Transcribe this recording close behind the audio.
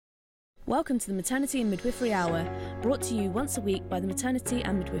Welcome to the Maternity and Midwifery Hour, brought to you once a week by the Maternity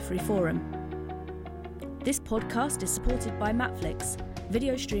and Midwifery Forum. This podcast is supported by Matflix,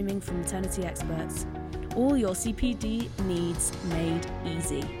 video streaming from maternity experts. All your CPD needs made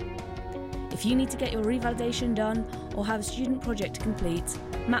easy. If you need to get your revalidation done or have a student project to complete,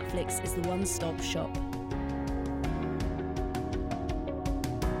 Matflix is the one-stop shop.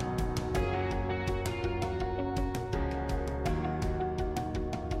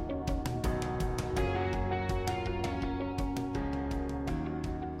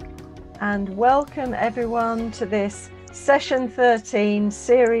 And welcome everyone to this session 13,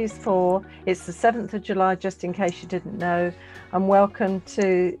 series 4. It's the 7th of July, just in case you didn't know. And welcome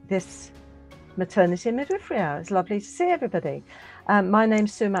to this Maternity and Midwifery Hour. It's lovely to see everybody. My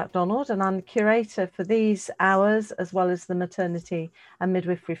name's Sue MacDonald and I'm the curator for these hours as well as the Maternity and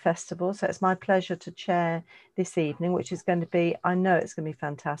Midwifery Festival. So it's my pleasure to chair this evening, which is going to be, I know it's going to be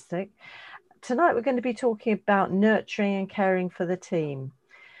fantastic. Tonight we're going to be talking about nurturing and caring for the team.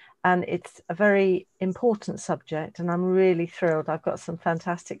 And it's a very important subject, and I'm really thrilled. I've got some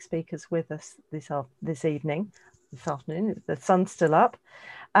fantastic speakers with us this afternoon. The sun's still up,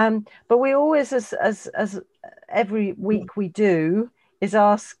 but we always, as every week we do, is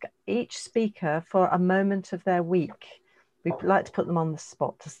ask each speaker for a moment of their week. We like to put them on the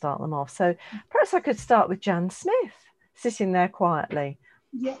spot to start them off. So perhaps I could start with Jan Smith, sitting there quietly.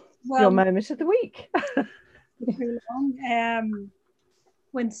 Yeah, well, your moment of the week.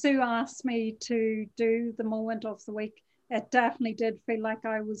 When Sue asked me to do the moment of the week, it definitely did feel like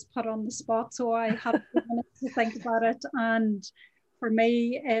I was put on the spot. So I had a few minutes to think about it. And for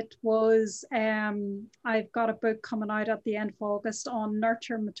me, it was, I've got a book coming out at the end of August on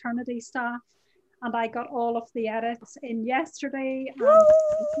nurture maternity staff. And I got all of the edits in yesterday.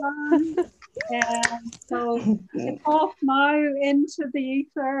 So it's off now into the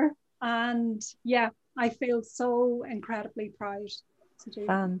ether. And yeah, I feel so incredibly proud.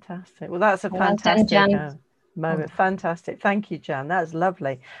 Fantastic. Well, that's a fantastic moment. Fantastic. Thank you, Jan. That's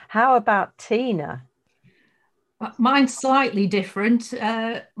lovely. How about Tina? Mine's slightly different.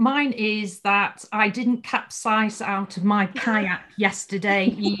 Mine is that I didn't capsize out of my kayak yesterday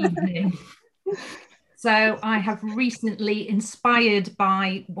evening. So I have recently, inspired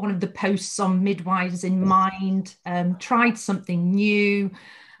by one of the posts on Midwives in Mind, tried something new.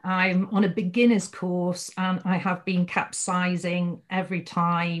 I'm on a beginner's course and I have been capsizing every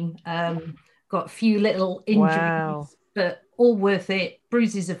time. Got a few little injuries, but all worth it.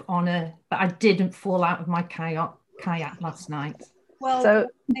 Bruises of honour, but I didn't fall out of my kayak last night. Well, so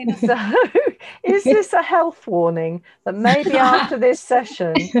is this a health warning that maybe after this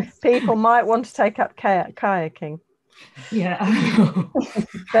session, people might want to take up kayaking? Yeah.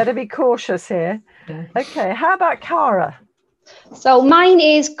 Better be cautious here. Yeah. Okay, how about Cara? So mine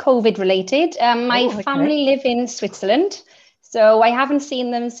is COVID related. My family live in Switzerland, so I haven't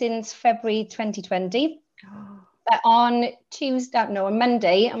seen them since February 2020. On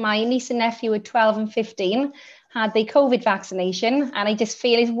Monday, my niece and nephew at 12 and 15 had the COVID vaccination, and I just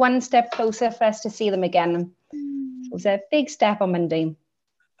feel it's one step closer for us to see them again. So it was a big step on Monday.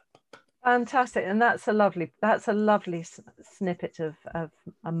 Fantastic, and that's a lovely snippet of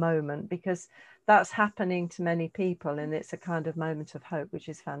a moment, because that's happening to many people and it's a kind of moment of hope, which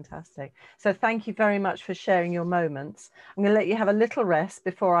is fantastic. So thank you very much for sharing your moments. I'm going to let you have a little rest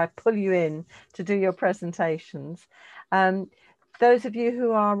before I pull you in to do your presentations. Those of you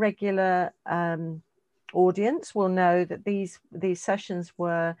who are regular audience will know that these sessions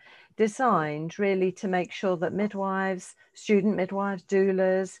were designed really to make sure that midwives, student midwives,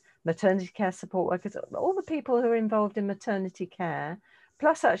 doulas, maternity care support workers, all the people who are involved in maternity care,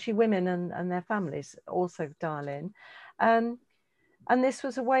 plus actually women and their families also dial in. And this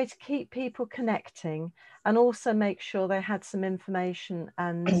was a way to keep people connecting and also make sure they had some information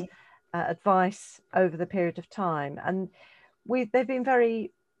and advice over the period of time. And they've been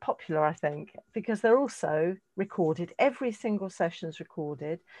very popular, I think, because they're also recorded. Every single session is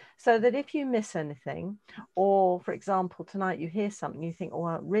recorded, so that if you miss anything, or for example tonight you hear something you think, oh,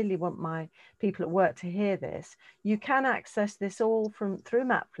 I really want my people at work to hear this, you can access this all through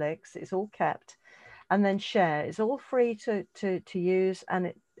Matflix. It's all kept and then share. It's all free to use,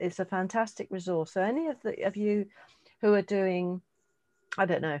 and it's a fantastic resource. So any of you who are doing, I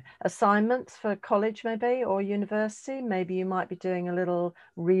don't know, assignments for college maybe or university, maybe you might be doing a little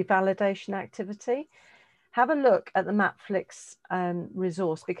revalidation activity, have a look at the Matflix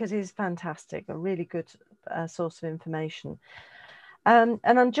resource, because it is fantastic, a really good source of information. And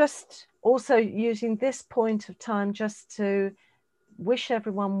I'm just also using this point of time just to wish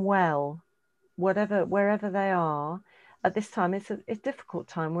everyone well, wherever they are. at this time, it's a difficult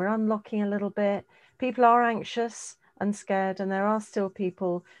time. We're unlocking a little bit. People are anxious and scared, and there are still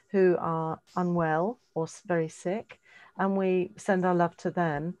people who are unwell or very sick, and we send our love to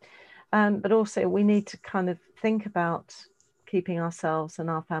them. But also we need to kind of think about keeping ourselves and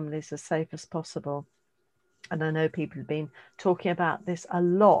our families as safe as possible. And I know people have been talking about this a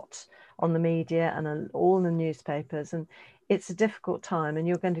lot on the media and all the newspapers, and it's a difficult time, and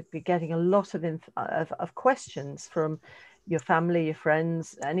you're going to be getting a lot of questions from your family, your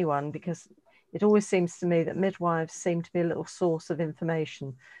friends, anyone, because it always seems to me that midwives seem to be a little source of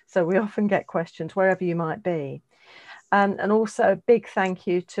information. So we often get questions wherever you might be. And also a big thank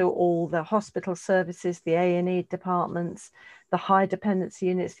you to all the hospital services, the A&E departments, the high dependency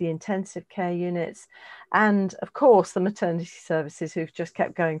units, the intensive care units, and of course the maternity services who've just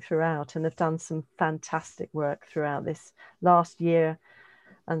kept going throughout and have done some fantastic work throughout this last year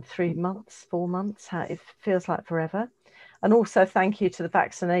and 3 months, 4 months, it feels like forever. And also thank you to the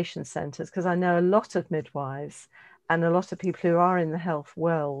vaccination centres, because I know a lot of midwives and a lot of people who are in the health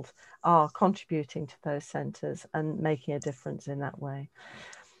world are contributing to those centres and making a difference in that way.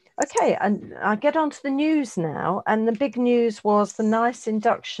 Okay, and I get on to the news now. And the big news was the NICE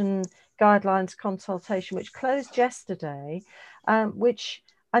induction guidelines consultation, which closed yesterday, which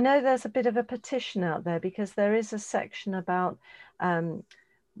I know there's a bit of a petition out there, because there is a section about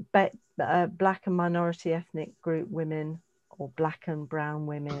Black and minority ethnic group women, or Black and brown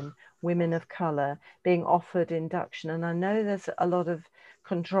women, women of colour being offered induction. And I know there's a lot of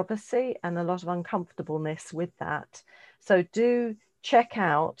controversy and a lot of uncomfortableness with that. So do check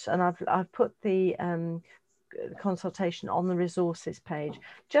out, and I've put the consultation on the resources page.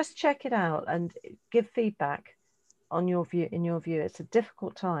 Just check it out and give feedback on your view. In your view, it's a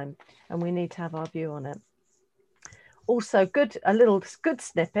difficult time and we need to have our view on it. Also, a little good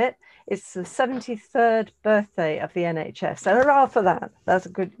snippet. It's the 73rd birthday of the NHS. So hurrah for that. That's a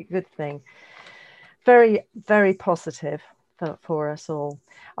good thing. Very, very positive for us all.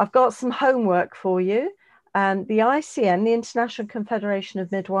 I've got some homework for you. The ICN, the International Confederation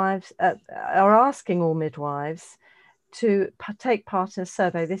of Midwives, are asking all midwives to take part in a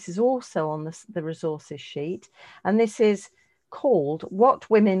survey. This is also on the resources sheet. And this is called What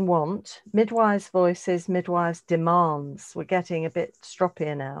Women Want, Midwives' Voices, Midwives' Demands. We're getting a bit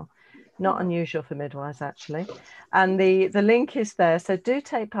stroppier now. Not unusual for midwives, actually. And the link is there. So do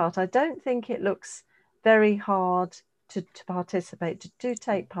take part. I don't think it looks very hard to participate. Do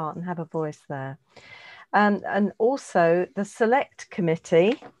take part and have a voice there. And also the Select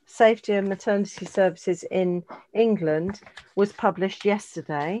Committee, Safety of Maternity Services in England, was published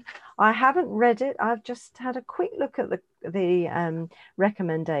yesterday. I haven't read it. I've just had a quick look at the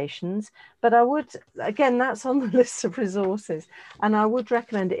recommendations, but I would, again, that's on the list of resources, and I would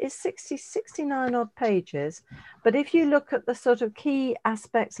recommend it. It's 69 odd pages, but if you look at the sort of key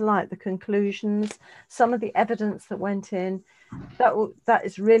aspects like the conclusions, some of the evidence that went in, that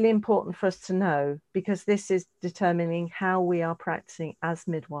is really important for us to know, because this is determining how we are practicing as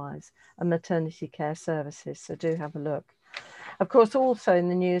midwives and maternity care services. So do have a look. Of course, also in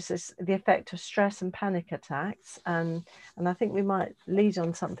the news is the effect of stress and panic attacks. And I think we might lead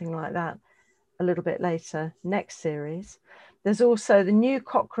on something like that a little bit later, next series. There's also the new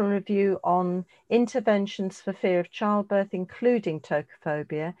Cochrane review on interventions for fear of childbirth, including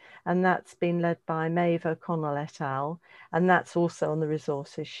tocophobia, and that's been led by Maeve O'Connell et al. And that's also on the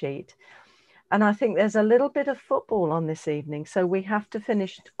resources sheet. And I think there's a little bit of football on this evening, so we have to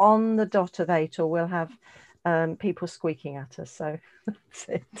finish on the dot of 8 or we'll have people squeaking at us. So that's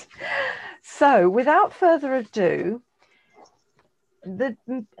it. So without further ado, the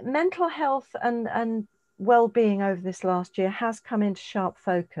mental health and well-being over this last year has come into sharp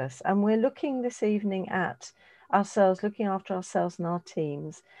focus, and we're looking this evening at ourselves, looking after ourselves and our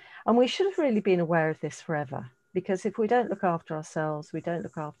teams. And we should have really been aware of this forever, because if we don't look after ourselves, we don't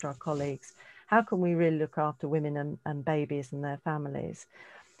look after our colleagues, how can we really look after women and babies and their families?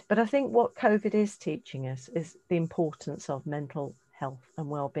 But I think what COVID is teaching us is the importance of mental health and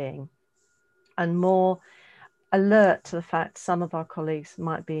well-being, and more alert to the fact some of our colleagues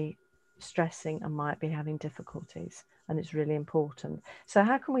might be stressing and might be having difficulties, and it's really important. So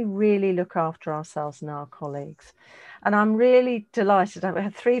how can we really look after ourselves and our colleagues? And I'm really delighted. We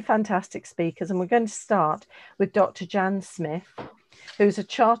have 3 fantastic speakers, and we're going to start with Dr. Jan Smith, who's a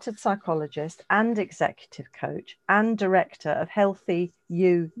chartered psychologist and executive coach and director of Healthy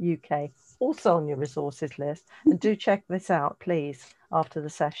You UK, also on your resources list. And do check this out, please, after the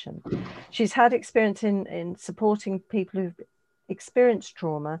session. She's had experience in supporting people who've experienced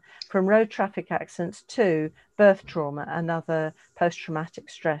trauma, from road traffic accidents to birth trauma and other post-traumatic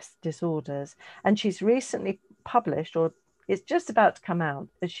stress disorders. And she's recently published, or it's just about to come out,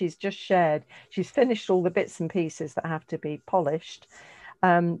 as she's just shared. She's finished all the bits and pieces that have to be polished.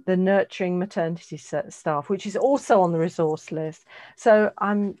 The Nurturing Maternity Staff, which is also on the resource list. So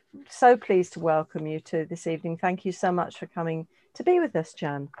I'm so pleased to welcome you to this evening. Thank you so much for coming to be with us,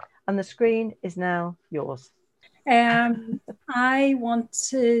 Jan. And the screen is now yours. I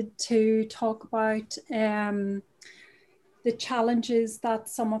wanted to talk about the challenges that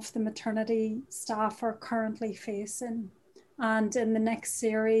some of the maternity staff are currently facing. And in the next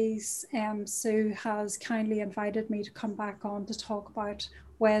series, Sue has kindly invited me to come back on to talk about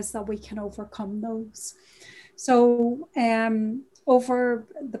ways that we can overcome those. So over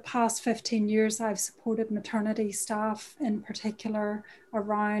the past 15 years, I've supported maternity staff in particular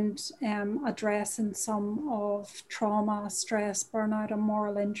around addressing some of trauma, stress, burnout, and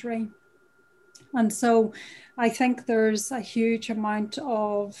moral injury. And so I think there's a huge amount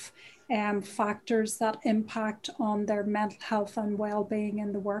of factors that impact on their mental health and well-being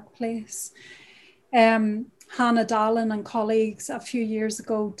in the workplace. Hannah Dallin and colleagues a few years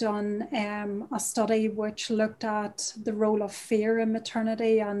ago done a study which looked at the role of fear in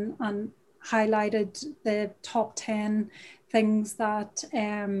maternity and highlighted the top 10 things that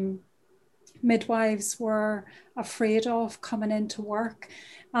midwives were afraid of coming into work.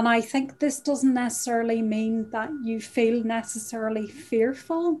 And I think this doesn't necessarily mean that you feel necessarily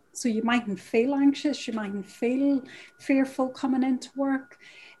fearful. So you mightn't feel anxious, you mightn't feel fearful coming into work.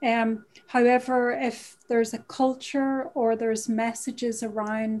 However, if there's a culture or there's messages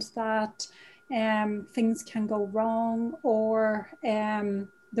around that things can go wrong, or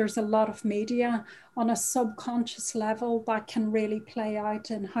there's a lot of media on a subconscious level that can really play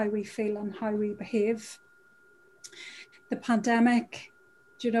out in how we feel and how we behave. The pandemic,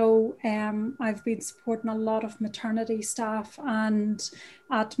 I've been supporting a lot of maternity staff, and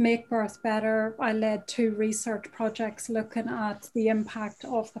at Make Birth Better, I led 2 research projects looking at the impact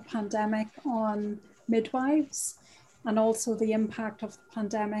of the pandemic on midwives and also the impact of the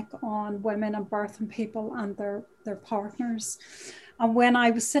pandemic on women and birthing people and their partners. And when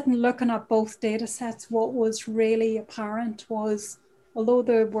I was sitting looking at both data sets, what was really apparent was, although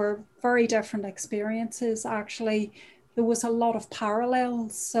there were very different experiences, actually, there was a lot of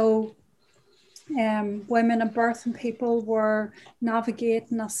parallels. So women and birthing people were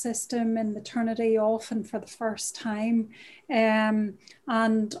navigating a system in maternity often for the first time. And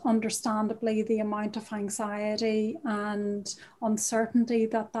understandably, the amount of anxiety and uncertainty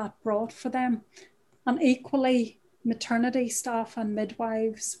that brought for them. And equally, maternity staff and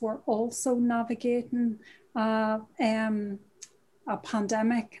midwives were also navigating a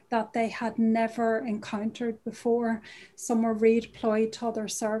pandemic that they had never encountered before. Some were redeployed to other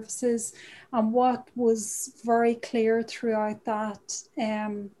services. And what was very clear throughout that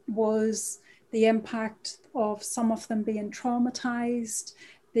was the impact of some of them being traumatized.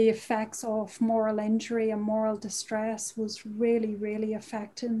 The effects of moral injury and moral distress was really, really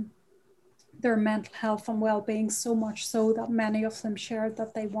affecting their mental health and well-being, so much so that many of them shared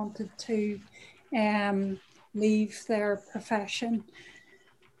that they wanted to leave their profession.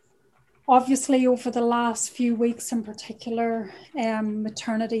 Obviously, over the last few weeks in particular,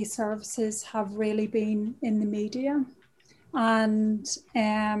 maternity services have really been in the media. And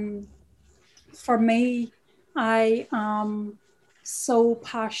for me, I am so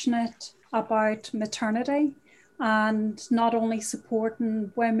passionate about maternity and not only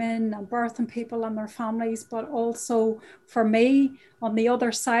supporting women and birthing people and their families, but also for me, on the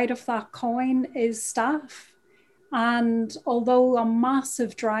other side of that coin is staff. And although a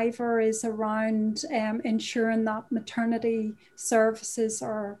massive driver is around ensuring that maternity services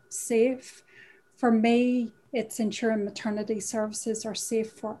are safe, for me, it's ensuring maternity services are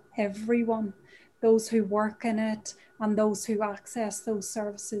safe for everyone, those who work in it and those who access those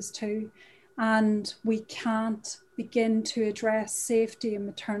services too. And we can't begin to address safety in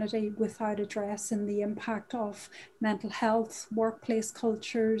maternity without addressing the impact of mental health, workplace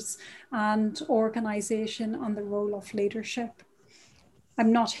cultures, and organisation and the role of leadership.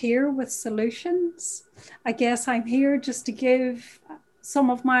 I'm not here with solutions. I guess I'm here just to give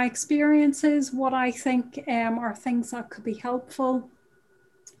some of my experiences, what I think are things that could be helpful.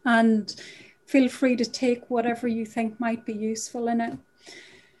 And feel free to take whatever you think might be useful in it.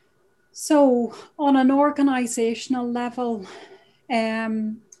 So on an organizational level,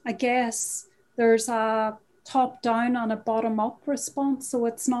 I guess there's a top-down and a bottom-up response. So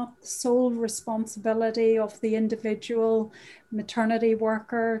it's not the sole responsibility of the individual maternity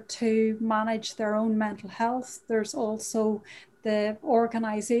worker to manage their own mental health. There's also the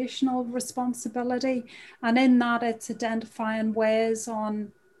organizational responsibility. And in that, it's identifying ways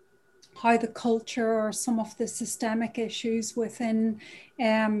on how the culture or some of the systemic issues within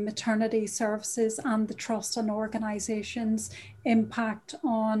maternity services and the trust and organisations impact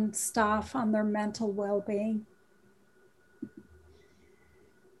on staff and their mental well-being.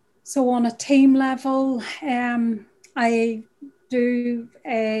 So on a team level, I do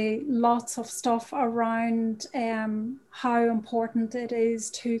lots of stuff around how important it is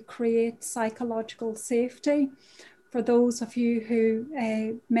to create psychological safety. For those of you who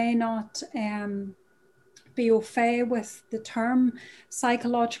may not be au fait with the term,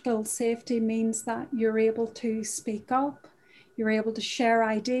 psychological safety means that you're able to speak up, you're able to share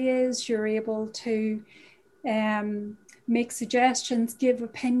ideas, you're able to make suggestions, give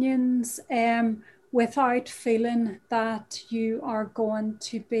opinions, without feeling that you are going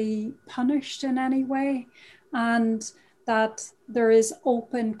to be punished in any way, and that there is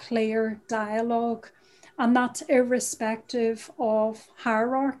open, clear dialogue. And that's irrespective of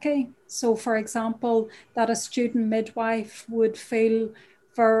hierarchy. So for example, that a student midwife would feel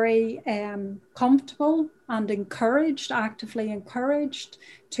very comfortable and encouraged, actively encouraged,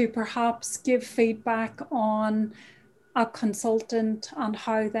 to perhaps give feedback on a consultant and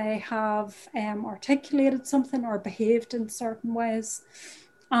how they have articulated something or behaved in certain ways.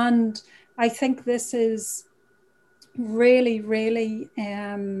 And I think this is really, really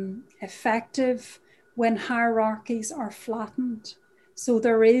effective when hierarchies are flattened. So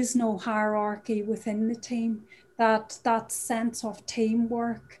there is no hierarchy within the team. That sense of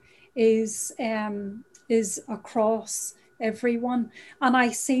teamwork is across everyone. And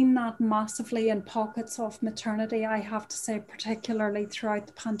I've seen that massively in pockets of maternity, I have to say, particularly throughout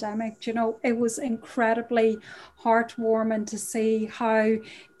the pandemic. You know, it was incredibly heartwarming to see how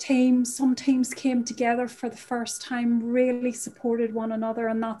some teams came together for the first time, really supported one another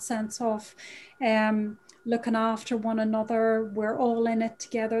in that sense of looking after one another. We're all in it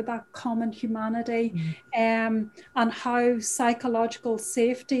together, that common humanity, and how psychological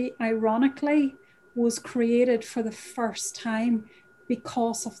safety, ironically, was created for the first time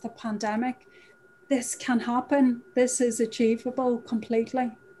because of the pandemic. This can happen. This is achievable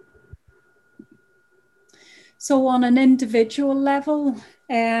completely. So on an individual level,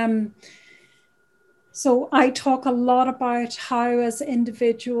 so I talk a lot about how as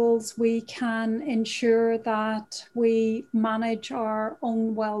individuals we can ensure that we manage our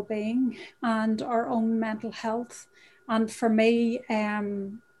own well-being and our own mental health. And for me,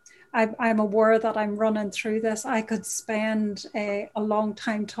 I'm aware that I'm running through this. I could spend a long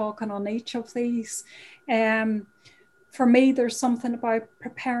time talking on each of these. For me, there's something about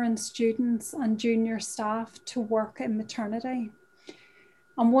preparing students and junior staff to work in maternity.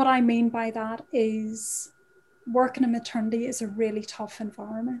 And what I mean by that is working in maternity is a really tough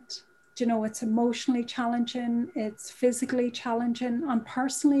environment. You know, it's emotionally challenging, it's physically challenging, and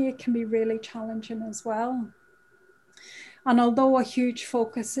personally, it can be really challenging as well. And although a huge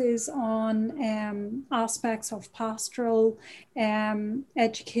focus is on aspects of pastoral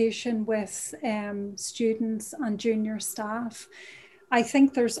education with students and junior staff, I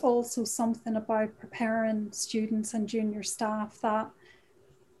think there's also something about preparing students and junior staff that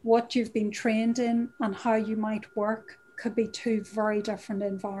what you've been trained in and how you might work could be two very different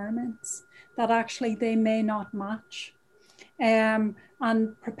environments that actually they may not match. And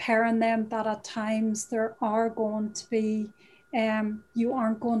preparing them that at times there are going to be, you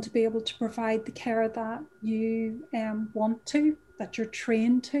aren't going to be able to provide the care that you want to, that you're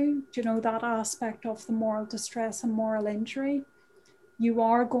trained to, you know, that aspect of the moral distress and moral injury. You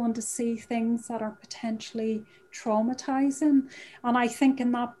are going to see things that are potentially traumatizing. And I think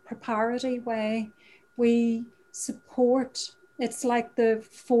in that preparatory way, we support, it's like the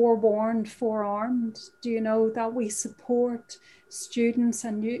forewarned, forearmed, do you know, that we support students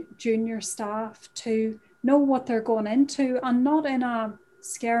and junior staff to know what they're going into, and not in a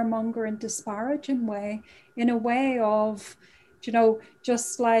scaremonger and disparaging way, in a way of, you know,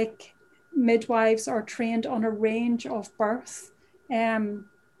 just like midwives are trained on a range of birth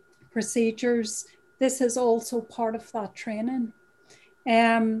procedures, this is also part of that training.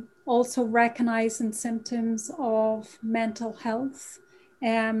 Also recognizing symptoms of mental health,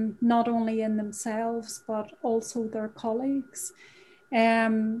 not only in themselves, but also their colleagues.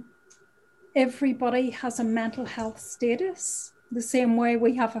 Everybody has a mental health status, the same way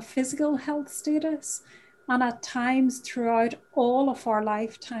we have a physical health status. And at times throughout all of our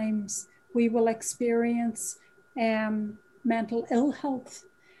lifetimes, we will experience mental ill health.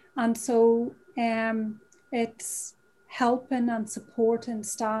 And so it's helping and supporting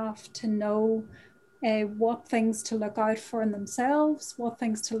staff to know what things to look out for in themselves, what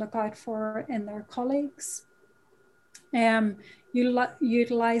things to look out for in their colleagues.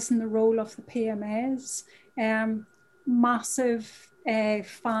 utilising the role of the PMAs. Massive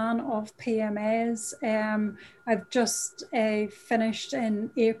fan of PMAs. I've just finished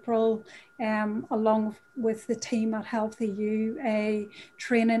in April, along with the team at Healthy You,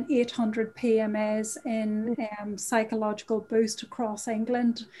 training 800 PMAs in psychological boost across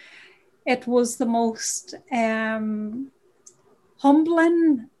England. It was the most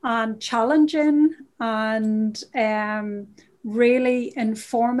humbling and challenging and really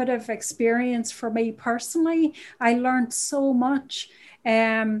informative experience for me personally. I learned so much,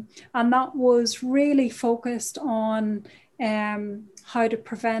 and that was really focused on how to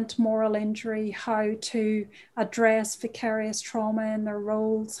prevent moral injury, how to address vicarious trauma in their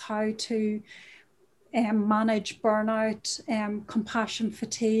roles, how to manage burnout, compassion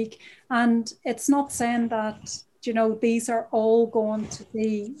fatigue. And it's not saying that, you know, these are all going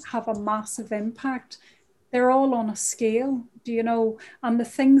to have a massive impact. They're all on a scale, you know, and the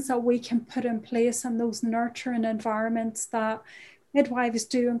things that we can put in place in those nurturing environments that midwives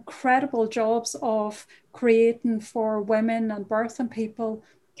do incredible jobs of creating for women and birthing people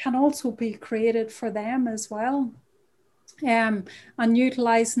can also be created for them as well. And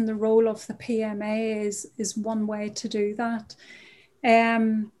utilising the role of the PMA is one way to do that.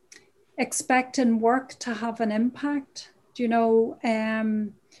 Expecting work to have an impact, you know,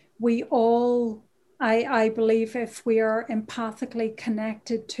 we all, I believe, if we are empathically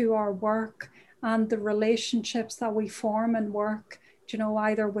connected to our work and the relationships that we form in work, you know,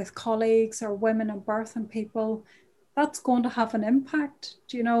 either with colleagues or women and birthing people, that's going to have an impact.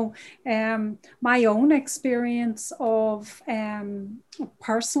 You know, my own experience of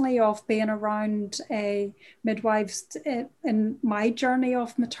personally of being around midwives in my journey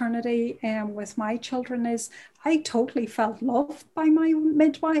of maternity with my children is I totally felt loved by my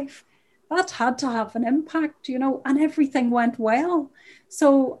midwife. That had to have an impact, you know, and everything went well.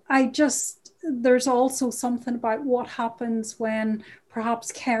 So there's also something about what happens when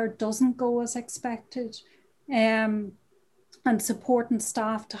perhaps care doesn't go as expected. And supporting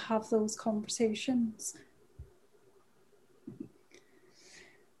staff to have those conversations.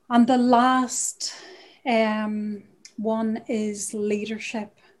 And the last one is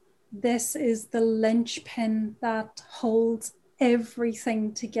leadership. This is the linchpin that holds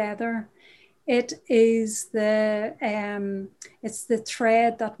everything together. It is it's the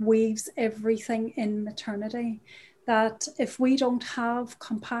thread that weaves everything in maternity. That if we don't have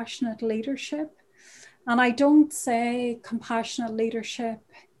compassionate leadership, and I don't say compassionate leadership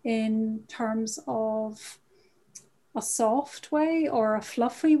in terms of a soft way or a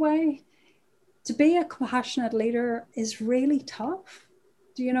fluffy way. To be a compassionate leader is really tough,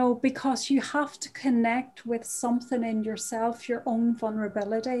 you know, because you have to connect with something in yourself, your own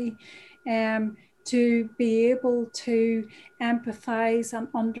vulnerability, to be able to empathize and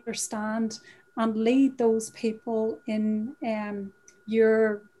understand and lead those people in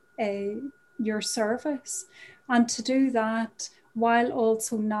your service, and to do that while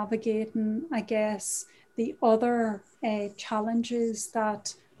also navigating, I guess, the other challenges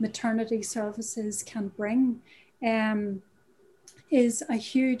that maternity services can bring is a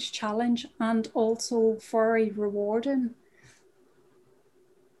huge challenge and also very rewarding.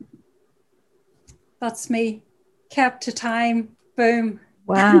 That's me, kept to time, boom.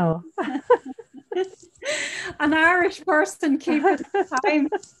 Wow. An Irish person keeping time.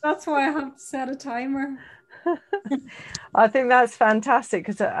 That's why I have to set a timer. I think that's fantastic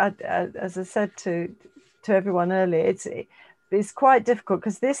because, as I said to everyone earlier, it's quite difficult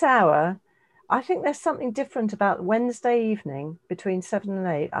because this hour, I think there's something different about Wednesday evening between 7 and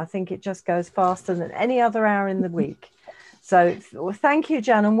 8. I think it just goes faster than any other hour in the week. So thank you,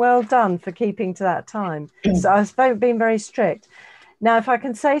 Jan, and well done for keeping to that time. So I've been very strict. Now, if I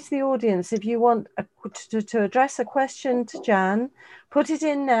can say to the audience, if you want to address a question to Jan, put it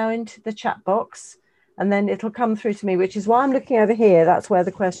in now into the chat box, and then it'll come through to me, which is why I'm looking over here. That's where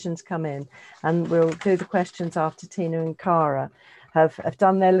the questions come in. And we'll do the questions after Tina and Cara have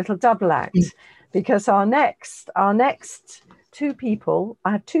done their little double act, because our next two people,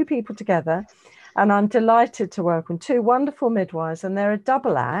 I have two people together, and I'm delighted to work with two wonderful midwives, and they're a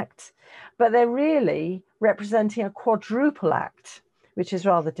double act, but they're really representing a quadruple act, which is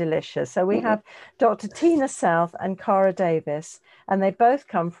rather delicious. So we have Dr. Tina South and Cara Davies, and they both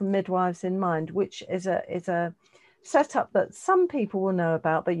come from Midwives in Mind, which is a setup that some people will know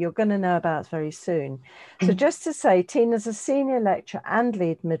about, but you're going to know about very soon. So just to say, Tina's a senior lecturer and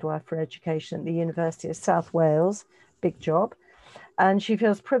lead midwife for education at the University of South Wales, big job. And she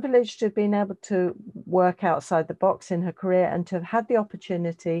feels privileged to have been able to work outside the box in her career and to have had the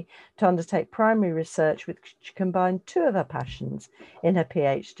opportunity to undertake primary research, which combined two of her passions in her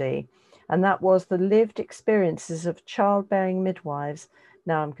PhD. And that was the lived experiences of childbearing midwives.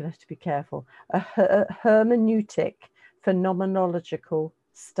 Now I'm going to have to be careful. A hermeneutic phenomenological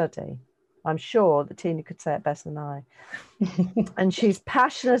study. I'm sure that Tina could say it better than I. And she's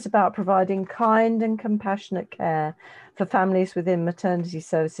passionate about providing kind and compassionate care for families within maternity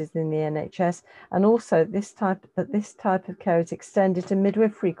services in the NHS, and also this type of care is extended to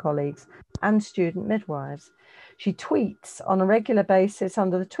midwifery colleagues and student midwives. She tweets on a regular basis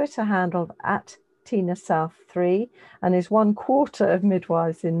under the Twitter handle @TinaSouth3 and is 1/4 of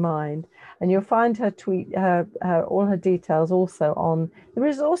Midwives in Mind. And you'll find her tweet, all her details also on the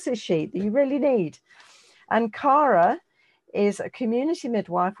resources sheet that you really need. And Cara is a community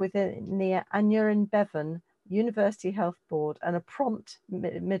midwife within the Aneurin Bevan University Health Board and a prompt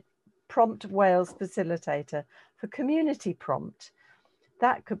Wales facilitator for Community Prompt.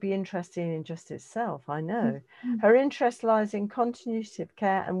 That could be interesting in just itself, I know. Her interest lies in continuity of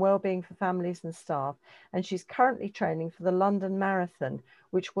care and well-being for families and staff, and she's currently training for the London Marathon,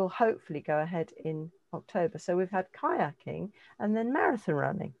 which will hopefully go ahead in October. So we've had kayaking and then marathon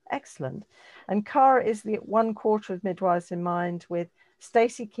running. Excellent. And Cara is the 1/4 of Midwives in Mind with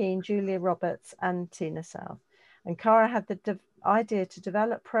Stacey Keane, Julia Roberts and Tina South. And Cara had the idea to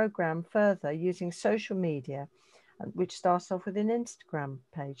develop program further using social media, which starts off with an Instagram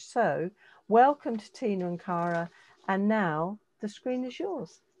page. So welcome to Tina and Cara. And now the screen is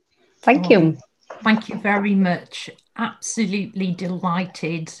yours. Thank you. Thank you very much. Absolutely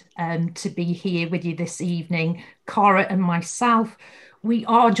delighted to be here with you this evening. Cara and myself, we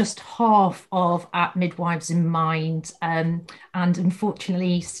are just half of At Midwives in Mind. And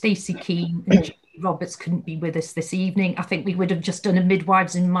unfortunately, Stacey Keane and Julie Roberts couldn't be with us this evening. I think we would have just done a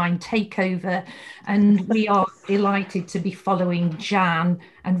Midwives in Mind takeover. And we are delighted to be following Jan.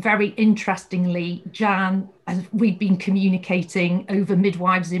 And very interestingly, Jan, we've been communicating over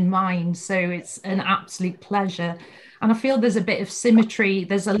Midwives in Mind. So it's an absolute pleasure. And I feel there's a bit of symmetry.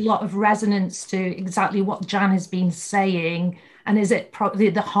 There's a lot of resonance to exactly what Jan has been saying. And is it probably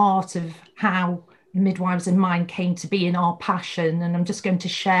the heart of how Midwives in Mind came to be in our passion? And I'm just going to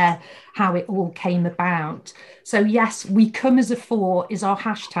share how it all came about. So yes, we come as a four is our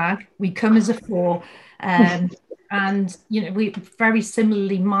hashtag. We come as a four. And, you know, we're very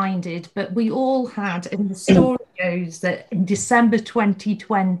similarly minded, but we all had, and the story goes that in December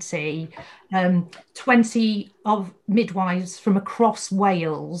 2020, 20 of midwives from across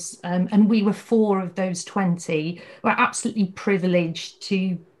Wales, and we were 4 of those 20, were absolutely privileged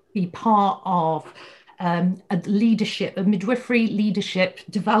to be part of a midwifery leadership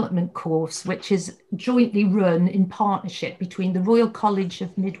development course, which is jointly run in partnership between the Royal College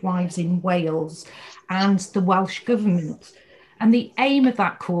of Midwives in Wales and the Welsh Government. And the aim of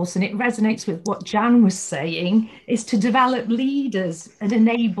that course, and it resonates with what Jan was saying, is to develop leaders and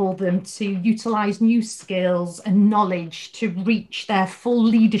enable them to utilise new skills and knowledge to reach their full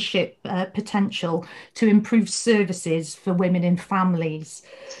leadership potential to improve services for women and families.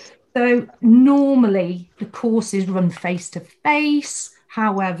 So normally the course is run face-to-face.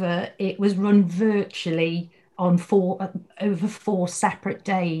 However, it was run virtually on over 4 separate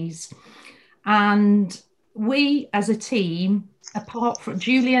days. And we as a team, apart from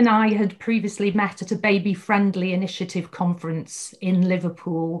Julie and I had previously met at a Baby Friendly Initiative conference in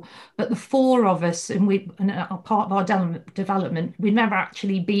Liverpool, but the 4 of us, and are part of our development, we've never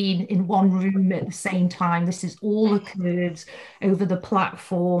actually been in one room at the same time. This has all occurred over the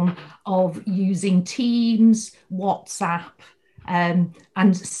platform of using Teams, WhatsApp, and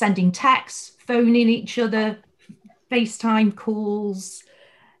sending texts, phoning each other, FaceTime calls.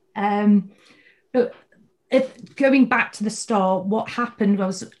 But going back to the start, what happened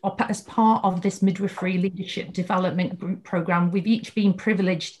was, as part of this midwifery leadership development group program, we've each been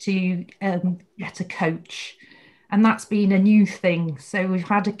privileged to get a coach, and that's been a new thing. So we've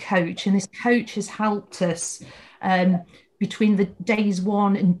had a coach, and this coach has helped us between the days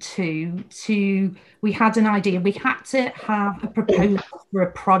 1 and 2 we had an idea. We had to have a proposal for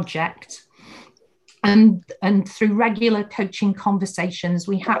a project. And through regular coaching conversations,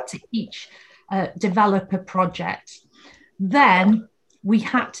 we had to each develop a project. Then we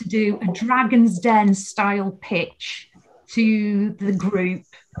had to do a Dragon's Den style pitch to the group.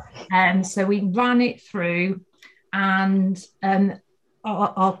 And so we ran it through, and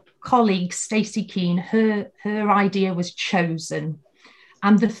our colleague, Stacey Keane, her idea was chosen.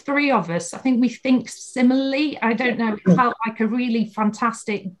 And the 3 of us, I think we think similarly. I don't know, it felt like a really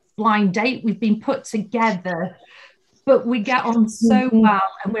fantastic blind date. We've been put together but we get on so well,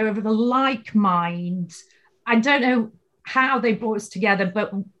 and we're of a like mind. I don't know how they brought us together,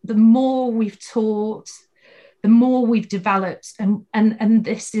 but the more we've taught, the more we've developed, and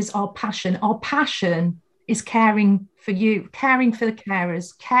this is our passion. Our passion is caring for you, caring for the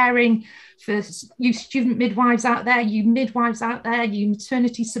carers, caring for you student midwives out there, you midwives out there, you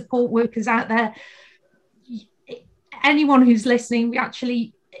maternity support workers out there, anyone who's listening.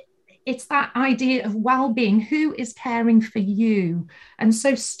 It's that idea of well-being. Who is caring for you? And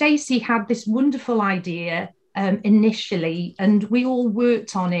so Stacey had this wonderful idea initially, and we all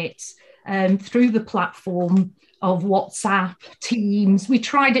worked on it through the platform of WhatsApp, Teams. We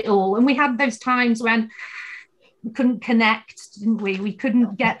tried it all, and we had those times when we couldn't connect, didn't we? We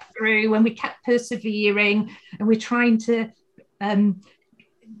couldn't get through, and we kept persevering, and we're trying to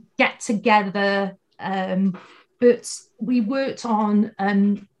get together. But we worked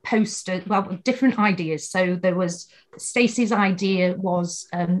on posters, different ideas. So there was Stacey's idea was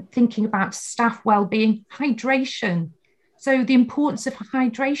thinking about staff wellbeing, hydration. So the importance of a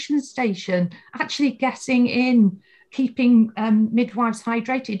hydration station, actually getting in, keeping midwives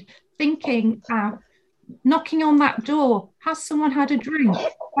hydrated, thinking knocking on that door. Has someone had a drink?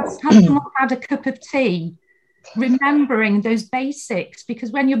 Has someone had a cup of tea? Remembering those basics,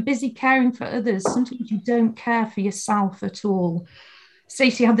 because when you're busy caring for others, sometimes you don't care for yourself at all.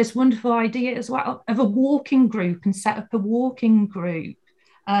 Stacey had this wonderful idea as well of a walking group, and set up a walking group.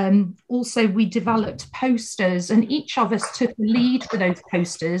 Also, we developed posters, and each of us took the lead for those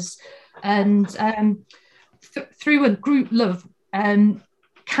posters. And through a group love,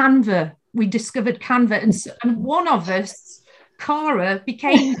 Canva, we discovered Canva, and one of us, Cara,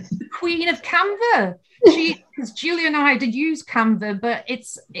 became the queen of Canva. Because Julia and I had used Canva, but it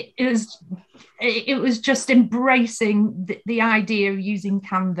was just embracing the idea of using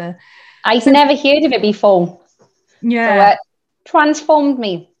Canva. I've never heard of it before. Yeah, so, transformed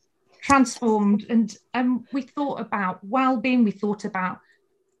me. Transformed, and we thought about well-being. We thought about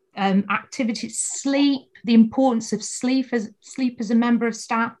activity, sleep, the importance of sleep as a member of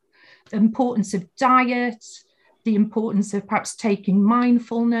staff, the importance of diet, the importance of perhaps taking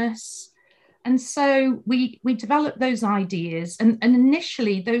mindfulness. And so we developed those ideas, and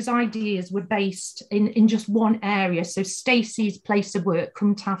initially those ideas were based in just one area. So Stacey's place of work,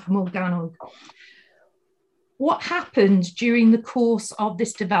 Cwmtaf Morgannwg. What happened during the course of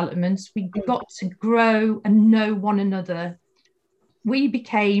this development, we got to grow and know one another. We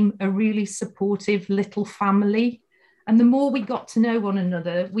became a really supportive little family. And the more we got to know one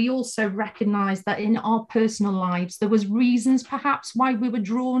another, we also recognised that in our personal lives, there was reasons perhaps why we were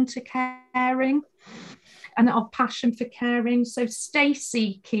drawn to caring and our passion for caring. So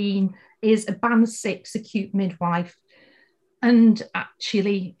Stacey Keane is a Band 6 acute midwife. And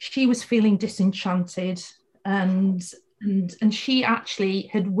actually, she was feeling disenchanted, and she actually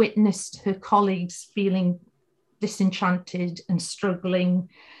had witnessed her colleagues feeling disenchanted and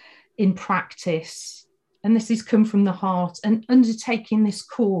struggling in practice. And this has come from the heart, and undertaking this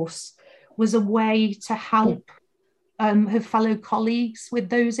course was a way to help her fellow colleagues with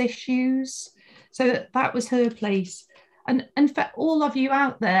those issues. So that was her place. And for all of you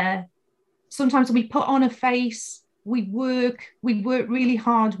out there, sometimes we put on a face, we work really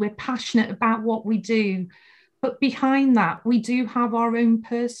hard, we're passionate about what we do, but behind that, we do have our own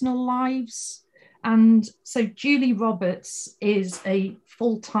personal lives. And so Julie Roberts is a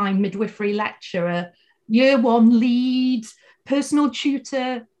full-time midwifery lecturer, Year 1 lead, personal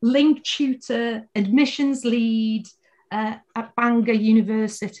tutor, link tutor, admissions lead at Bangor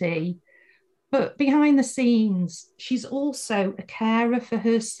University. But behind the scenes, she's also a carer for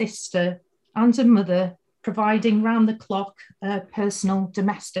her sister and her mother, providing round-the-clock personal and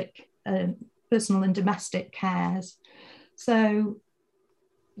domestic cares. So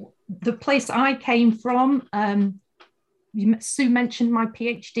the place I came from, Sue mentioned my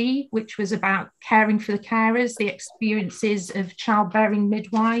PhD, which was about caring for the carers, the experiences of childbearing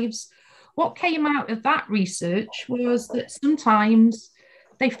midwives. What came out of that research was that sometimes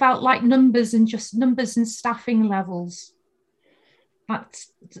they felt like numbers and staffing levels.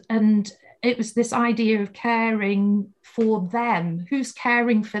 And it was this idea of caring for them. Who's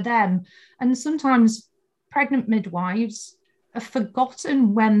caring for them? And sometimes pregnant midwives are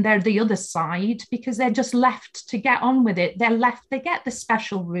forgotten when they're the other side, because they're just left to get on with it. They get the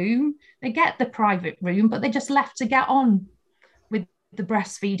special room, they get the private room, but they're just left to get on with the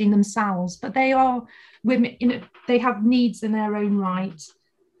breastfeeding themselves. But they are women, they have needs in their own right.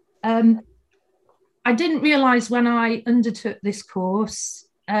 I didn't realise when I undertook this course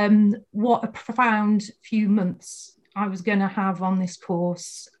what a profound few months I was going to have on this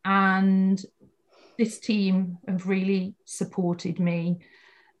course. And this team have really supported me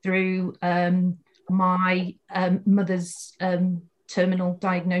through my mother's terminal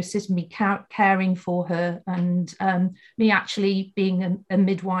diagnosis, me caring for her, and me actually being a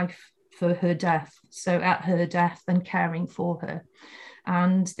midwife for her death. So at her death and caring for her.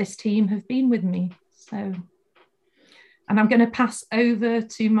 And this team have been with me. So, and I'm going to pass over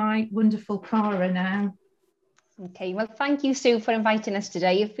to my wonderful Cara now. Okay, well, thank you, Sue, for inviting us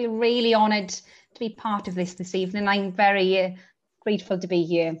today. I feel really honoured to be part of this evening. I'm very grateful to be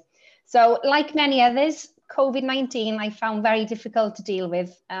here. So, like many others, COVID-19 I found very difficult to deal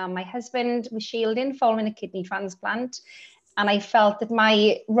with. My husband was shielding following a kidney transplant, and I felt that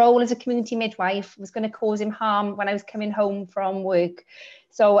my role as a community midwife was going to cause him harm when I was coming home from work.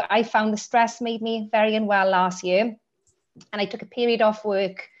 So I found the stress made me very unwell last year, and I took a period off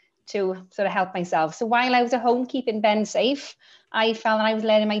work to sort of help myself. So while I was at home keeping Ben safe, I felt that I was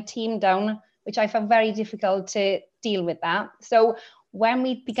letting my team down, which I found very difficult to deal with that. So when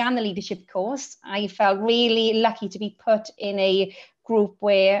we began the leadership course, I felt really lucky to be put in a group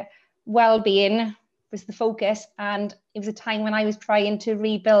where well-being was the focus, and it was a time when I was trying to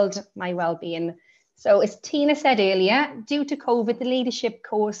rebuild my well-being. So as Tina said earlier, due to COVID, the leadership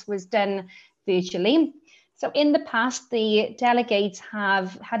course was done virtually. So in the past, the delegates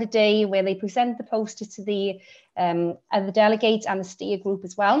have had a day where they present the posters to the other delegates and the steer group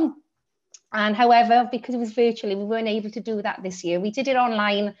as well. And however, because it was virtually, we weren't able to do that this year. We did it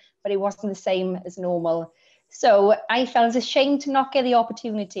online, but it wasn't the same as normal. So I felt it was a shame to not get the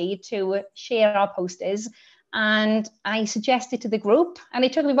opportunity to share our posters. And I suggested to the group, and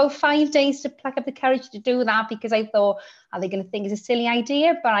it took me about 5 days to pluck up the courage to do that, because I thought, are they going to think it's a silly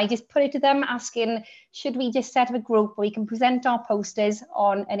idea? But I just put it to them asking, should we just set up a group where we can present our posters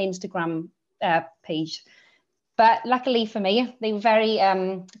on an Instagram page? But luckily for me, they were very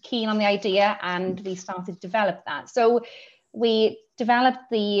keen on the idea, and we started to develop that. So we developed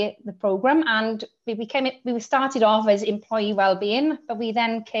the program, and we started off as employee wellbeing, but we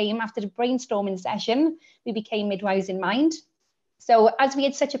then came, after the brainstorming session, we became Midwives in Mind. So as we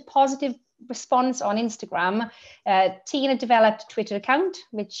had such a positive response on Instagram, Tina developed a Twitter account,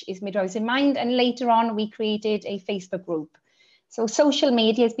 which is Midwives in Mind, and later on we created a Facebook group. So social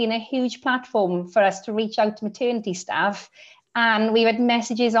media has been a huge platform for us to reach out to maternity staff, and we've had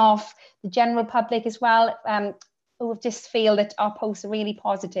messages off the general public as well, who just feel that our posts are really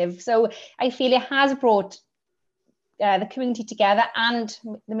positive. So I feel it has brought the community together and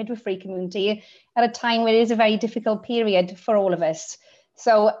the midwifery community at a time where it is a very difficult period for all of us.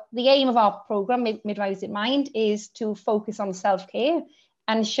 So the aim of our programme, Midwives in Mind, is to focus on self-care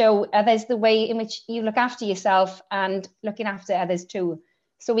and show others the way in which you look after yourself and looking after others too.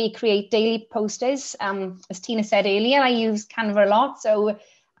 So we create daily posters. As Tina said earlier, I use Canva a lot, so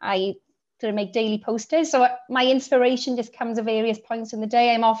I to make daily posters. So my inspiration just comes at various points in the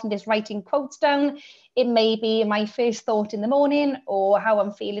day. I'm often just writing quotes down. It may be my first thought in the morning or how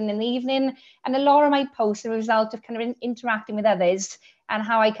I'm feeling in the evening. And a lot of my posts are a result of kind of interacting with others and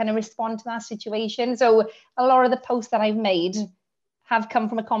how I kind of respond to that situation. So a lot of the posts that I've made have come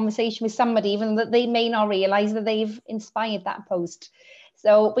from a conversation with somebody, even that they may not realize that they've inspired that post.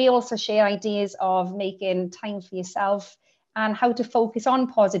 So we also share ideas of making time for yourself and how to focus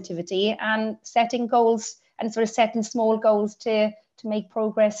on positivity and setting goals and sort of setting small goals to make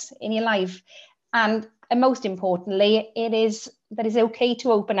progress in your life. And most importantly, it's okay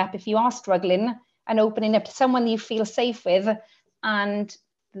to open up if you are struggling, and opening up to someone you feel safe with, and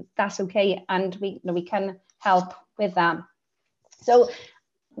that's okay. And we can help with that. So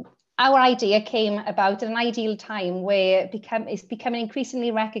our idea came about at an ideal time where it's becoming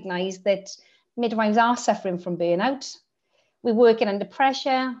increasingly recognised that midwives are suffering from burnout. We're working under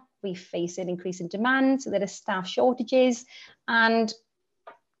pressure, we face an increase in demand, so there are staff shortages, and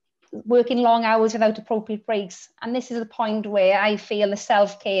working long hours without appropriate breaks. And this is the point where I feel the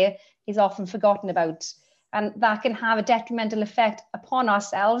self-care is often forgotten about. And that can have a detrimental effect upon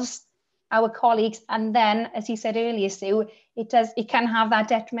ourselves, our colleagues, and then, as you said earlier, Sue, it can have that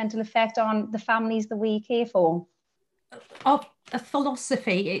detrimental effect on the families that we care for. Of a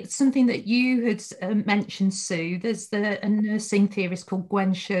philosophy, it's something that you had mentioned, Sue. There's a nursing theorist called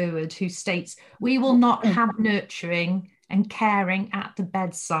Gwen Sherwood who states, we will not have nurturing and caring at the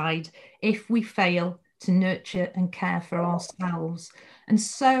bedside if we fail to nurture and care for ourselves. And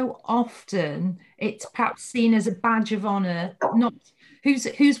so often it's perhaps seen as a badge of honour, not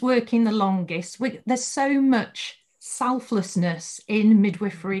who's working the longest. There's so much selflessness in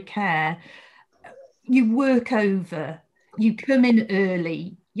midwifery care. You work over, you come in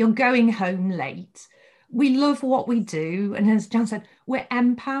early, you're going home late. We love what we do. And as Jan said, we're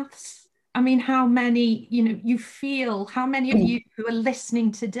empaths. I mean, how many, how many of you who are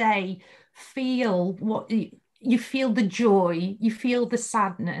listening today feel you feel the joy, you feel the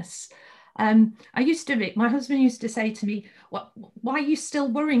sadness. My husband used to say to me, why are you still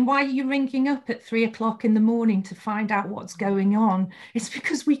worrying? Why are you ringing up at 3 o'clock in the morning to find out what's going on? It's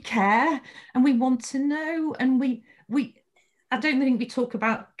because we care and we want to know. And I don't think we talk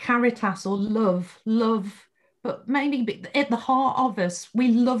about caritas or love, but maybe at the heart of us, we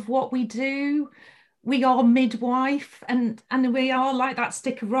love what we do. We are midwife, and we are like that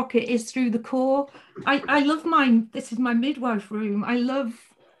stick of rock. It is through the core. I love mine. This is my midwife room. I love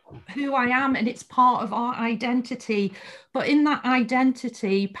who I am, and it's part of our identity. But in that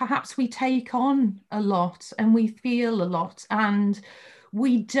identity, perhaps we take on a lot and we feel a lot, and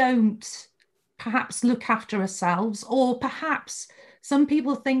we don't perhaps look after ourselves, or perhaps some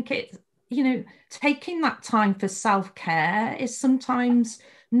people think taking that time for self-care is sometimes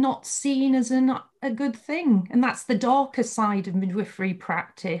not seen as a good thing. And that's the darker side of midwifery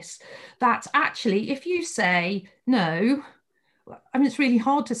practice, that actually if you say no, I mean, it's really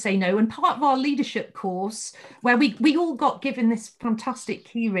hard to say no. And part of our leadership course, where we all got given this fantastic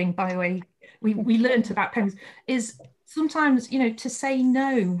key ring, by the way, we learned about parents, is sometimes, to say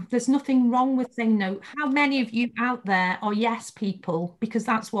no. There's nothing wrong with saying no. How many of you out there are yes people? Because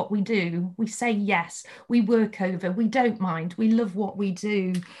that's what we do. We say yes, we work over, we don't mind, we love what we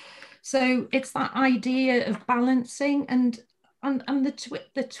do. So it's that idea of balancing, and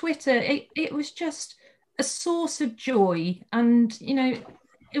the Twitter, it was just a source of joy. And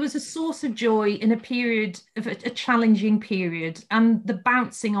it was a source of joy in a period of a challenging period, and the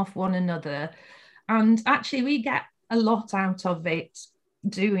bouncing off one another. And actually we get a lot out of it,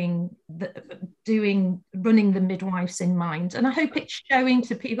 running the Midwives in Mind. And I hope it's showing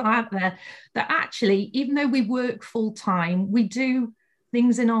to people out there that actually, even though we work full time, we do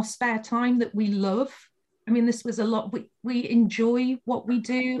things in our spare time that we love. I mean, this was a lot. We enjoy what we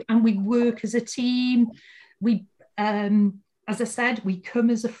do, and we work as a team. We, as I said, we come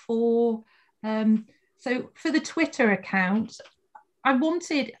as a four. So for the Twitter account, I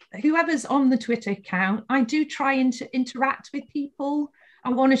wanted whoever's on the Twitter account, I do try and interact with people. I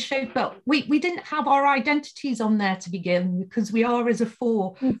want to show, but we didn't have our identities on there to begin, because we are as a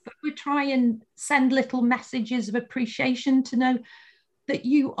four, but we try and send little messages of appreciation to know that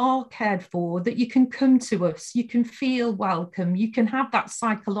you are cared for, that you can come to us, you can feel welcome, you can have that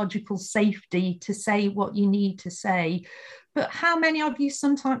psychological safety to say what you need to say. But how many of you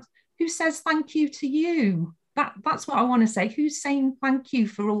sometimes, who says thank you to you? That's what I want to say. Who's saying thank you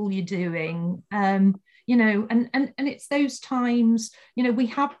for all you're doing? And it's those times, we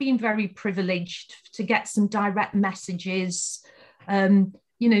have been very privileged to get some direct messages,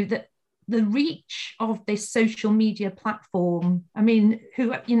 that the reach of this social media platform. I mean,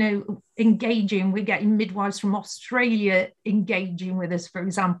 engaging, we're getting midwives from Australia engaging with us, for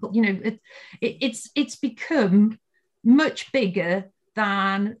example. It's become much bigger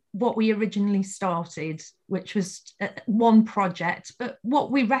than what we originally started, which was one project. But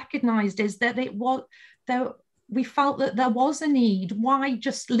what we recognized is that we felt that there was a need. Why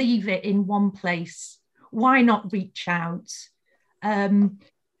just leave it in one place? Why not reach out?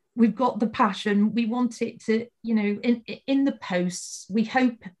 We've got the passion. We want it to, in the posts, we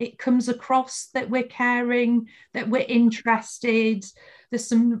hope it comes across that we're caring, that we're interested. There's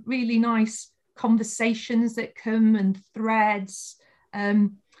some really nice conversations that come, and threads.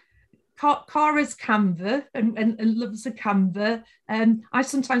 Cara's Canva and loves a Canva. I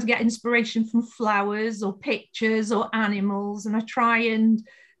sometimes get inspiration from flowers or pictures or animals, and I try and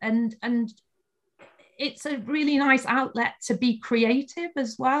it's a really nice outlet to be creative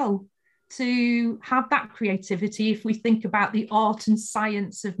as well, to have that creativity if we think about the art and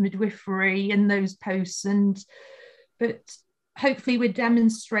science of midwifery in those posts. But hopefully we're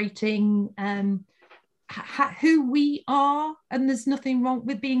demonstrating who we are, and there's nothing wrong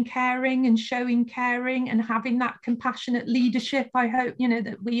with being caring and showing caring and having that compassionate leadership. I hope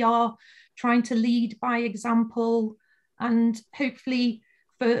that we are trying to lead by example, and hopefully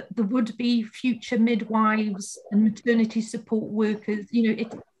for the would-be future midwives and maternity support workers,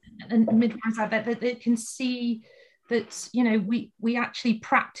 and midwives out there, that they can see that we actually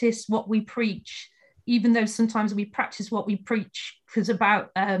practice what we preach, even though sometimes we practice what we preach because about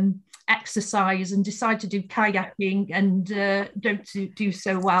exercise and decide to do kayaking and don't do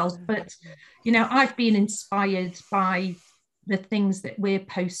so well. But I've been inspired by the things that we're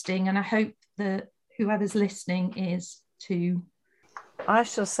posting, and I hope that whoever's listening is too. I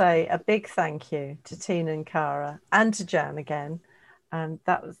shall say a big thank you to Tina and Cara, and to Jan again.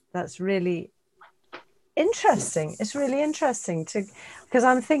 That's really interesting. It's really interesting because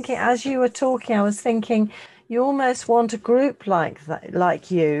I'm thinking, as you were talking, I was thinking you almost want a group like that,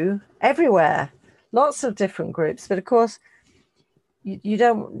 like you, everywhere, lots of different groups. But of course, you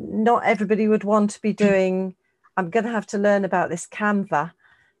don't, not everybody would want to be doing, I'm going to have to learn about this Canva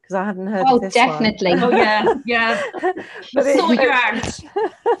because I haven't heard of this definitely. one. Oh, yeah. But sort you out.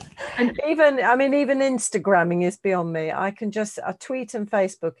 And even Instagramming is beyond me. I can just, a tweet and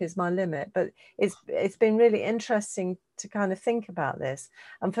Facebook is my limit, but it's been really interesting to kind of think about this.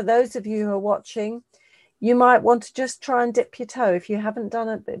 And for those of you who are watching, you might want to just try and dip your toe. If you haven't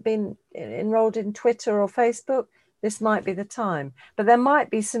been enrolled in Twitter or Facebook, this might be the time. But there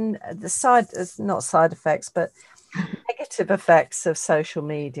might be some not side effects, but negative effects of social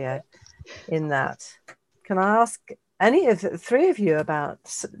media in that. Can I ask any of the three of you about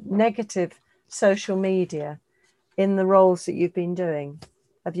negative social media in the roles that you've been doing?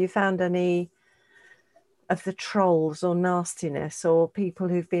 Have you found any of the trolls or nastiness or people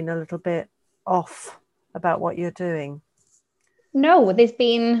who've been a little bit off about what you're doing? No, there's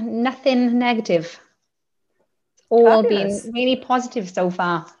been nothing negative. It's all Fabulous. been really positive so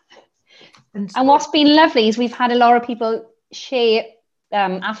far. And what's been lovely is we've had a lot of people share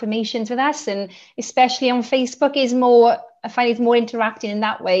affirmations with us, and especially on Facebook I find it's more interacting in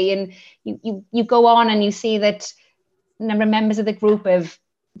that way. And you go on and you see that a number of members of the group have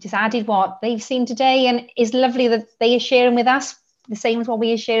just added what they've seen today, and it's lovely that they are sharing with us the same as what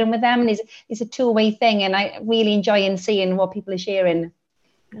we are sharing with them, and it's a two-way thing, and I really enjoy seeing what people are sharing.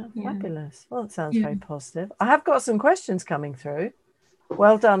 Yeah, fabulous. Well, it sounds very positive. I have got some questions coming through.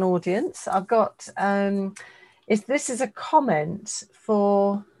 Well done, audience. I've got this is a comment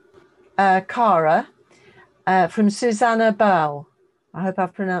for Cara from Susanna Bell. I hope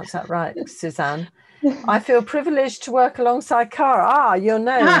I've pronounced that right, Suzanne. I feel privileged to work alongside Cara. Your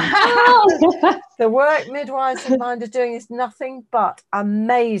name. The work midwives of mine are doing is nothing but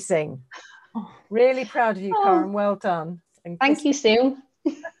amazing. Really proud of you, Cara, and well done. And thank you, Sue.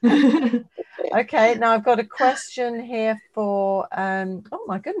 Okay, now I've got a question here for oh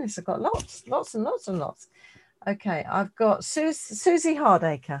my goodness, I've got lots and lots. Okay, I've got Susie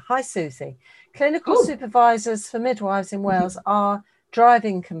Hardacre. Hi, Susie. Clinical supervisors for midwives in Wales are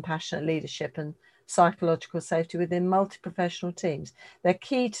driving compassionate leadership and psychological safety within multi-professional teams. They're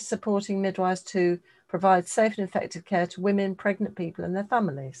key to supporting midwives to provide safe and effective care to women, pregnant people and their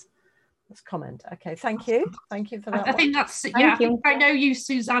families. Let's comment. Okay, thank you for that. I think that's I know you,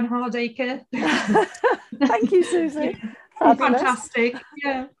 Suzanne Hardacre. Thank you, Susie. Fantastic.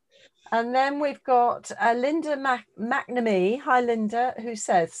 Yeah. And then we've got Linda McNamee. Hi, Linda, who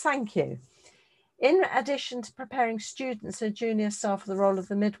says, thank you. In addition to preparing students and junior staff for the role of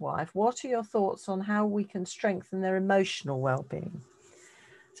the midwife, what are your thoughts on how we can strengthen their emotional well-being?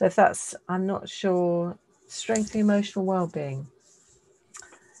 So if that's, I'm not sure, strengthening emotional well-being.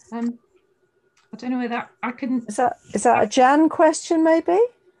 I don't know whether I can... Is that a Jan question, maybe?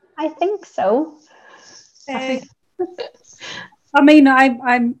 I think so. I mean,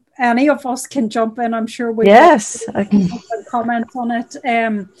 I'm any of us can jump in. I'm sure we I can comment on it.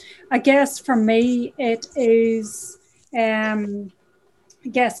 I guess for me, it is I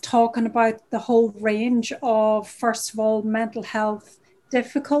guess talking about the whole range of, first of all, mental health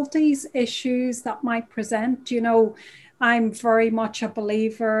difficulties, issues that might present. You know, I'm very much a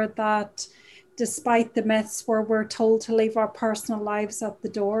believer that despite the myths where we're told to leave our personal lives at the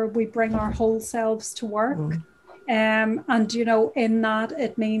door, we bring our whole selves to work. And, you know, in that,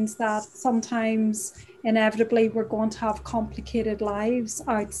 it means that sometimes inevitably we're going to have complicated lives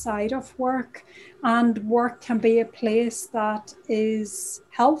outside of work, and work can be a place that is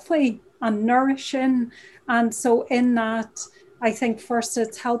healthy and nourishing. And so in that, I think first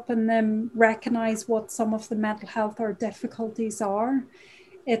it's helping them recognize what some of the mental health or difficulties are.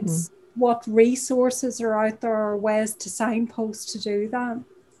 It's what resources are out there or ways to signpost to do that.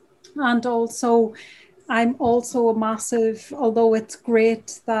 And also, I'm also a massive, although it's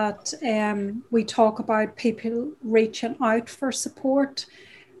great that we talk about people reaching out for support,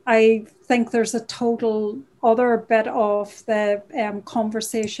 I think there's a total other bit of the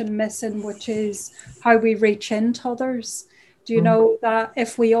conversation missing, which is how we reach into others. Do you know that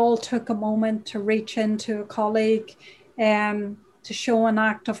if we all took a moment to reach into a colleague, to show an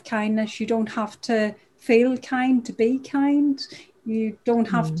act of kindness, you don't have to feel kind to be kind. You don't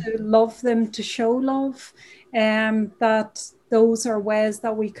have to love them to show love. That those are ways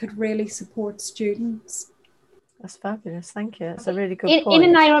that we could really support students. That's fabulous. Thank you. It's a really good point.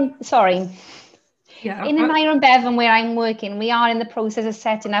 In an Iron Bevan where I'm working, we are in the process of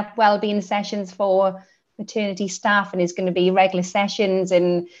setting up wellbeing sessions for maternity staff, and it's going to be regular sessions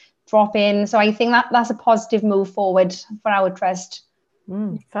and drop in. So I think that's a positive move forward for our trust.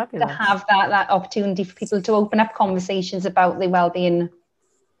 Fabulous. To have that opportunity for people to open up conversations about their well-being.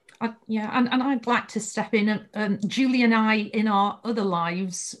 And I'd like to step in. Julie and I, in our other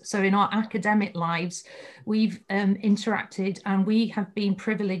lives, so in our academic lives, we've interacted, and we have been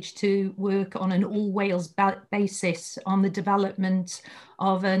privileged to work on an all Wales basis on the development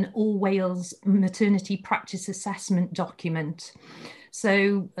of an all Wales maternity practice assessment document.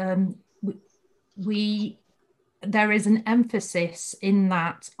 So there is an emphasis in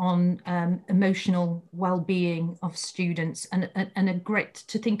that on emotional well-being of students, and a great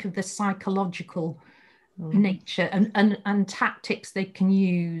to think of the psychological nature and tactics they can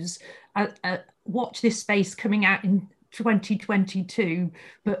use. Watch this space coming out in 2022,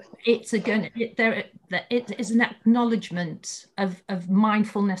 but it is an acknowledgement of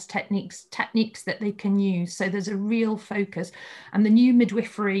mindfulness techniques that they can use. So there's a real focus, and the new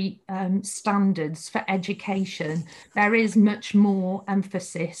midwifery standards for education, there is much more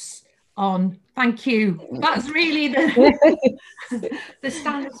emphasis on. Thank you. That's really the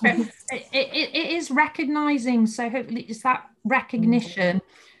standards. It is recognizing. So hopefully it's that recognition,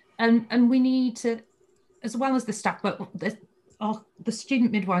 and we need to, as well as the staff, but the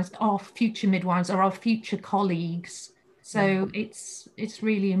student midwives, our future midwives, are our future colleagues. So it's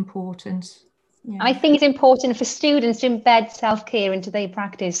really important. Yeah. I think it's important for students to embed self-care into their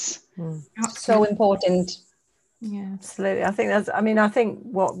practice. So important. Yeah, absolutely. I think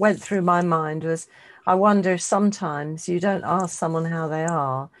what went through my mind was, I wonder if sometimes you don't ask someone how they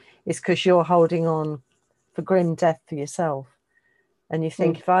are, it's because you're holding on for grim death for yourself, and you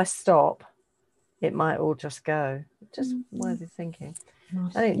think if I stop, it might all just go. Just worthy thinking.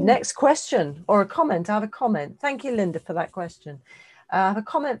 Next question or a comment. I have a comment. Thank you, Linda, for that question. I have a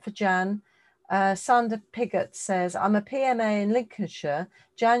comment for Jan. Sandra Pigott says, I'm a PMA in Lincolnshire.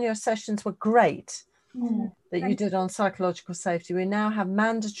 Jan, your sessions were great that you did on psychological safety. We now have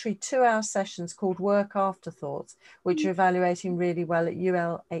mandatory 2-hour sessions called Work Afterthoughts, which are evaluating really well at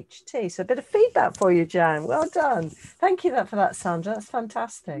ULHT. So a bit of feedback for you, Jan. Well done. Thank you for that, Sandra. That's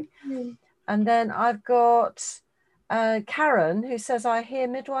fantastic. And then I've got Karen, who says, I hear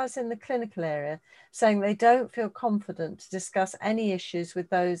midwives in the clinical area saying they don't feel confident to discuss any issues with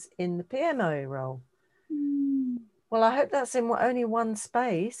those in the PMO role. Well, I hope that's in only one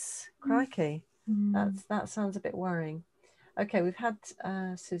space. Crikey. That sounds a bit worrying. Okay, we've had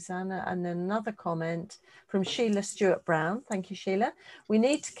Susanna, and then another comment from Sheila Stewart Brown. Thank you, Sheila. We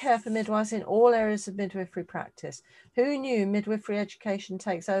need to care for midwives in all areas of midwifery practice. Who knew midwifery education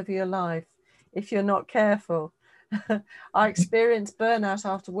takes over your life if you're not careful? I experienced burnout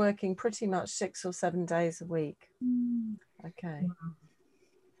after working pretty much 6 or 7 days a week. Okay.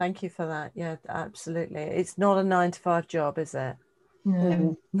 Thank you for that. Yeah, absolutely. It's not a 9-to-5 job, is it?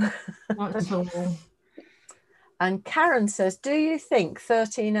 No, not at all. And Karen says, do you think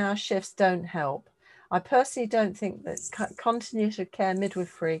 13-hour shifts don't help? I personally don't think that continuity of care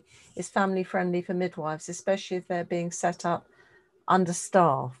midwifery is family friendly for midwives, especially if they're being set up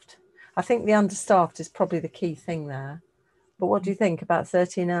understaffed. I think the understaffed is probably the key thing there. But what do you think about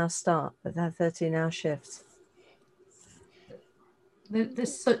 13-hour shifts?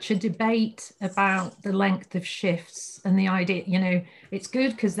 There's such a debate about the length of shifts and the idea, it's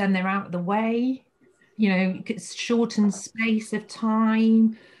good because then they're out of the way, it's shortened space of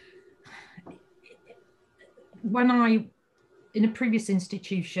time. In a previous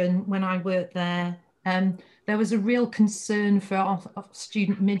institution, when I worked there, there was a real concern for our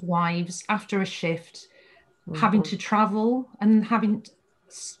student midwives after a shift having to travel and having to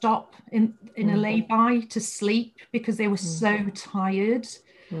stop in a lay-by to sleep because they were so tired.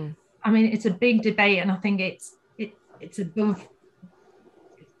 I mean, it's a big debate, and I think it's above.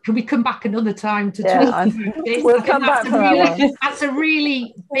 Can we come back another time to talk about this? We'll come back for that one. That's a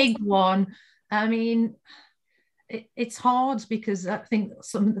really big one. I mean, it's hard because I think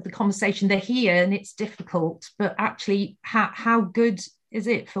some of the conversation they're here and it's difficult, but actually how good is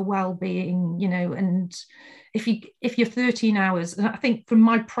it for well-being, and if you're 13 hours, and I think from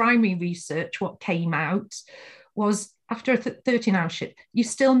my primary research, what came out was after a 13-hour shift, you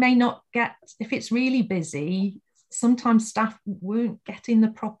still may not get, if it's really busy, sometimes staff weren't getting the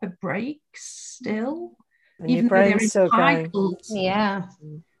proper breaks still, and even though they're entitled. Yeah.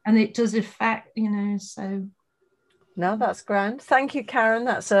 And it does affect, so. No, that's grand. Thank you, Karen.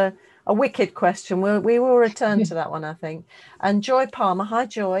 That's a wicked question. We will return to that one, I think. And Joy Palmer, hi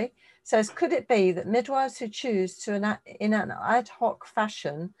Joy, says, could it be that midwives who choose to in an ad hoc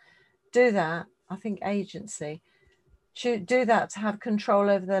fashion do that, I think agency, do that to have control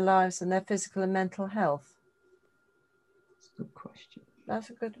over their lives and their physical and mental health? That's a good question. That's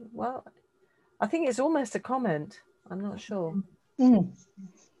a good, well, I think it's almost a comment. I'm not sure.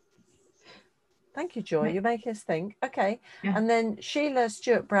 Thank you, Joy. You make us think. Okay. Yeah. And then Sheila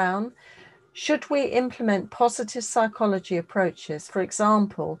Stewart Brown, should we implement positive psychology approaches? For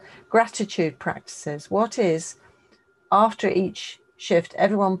example, gratitude practices. What is, after each shift,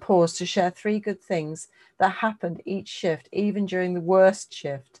 everyone pause to share 3 good things that happened each shift, even during the worst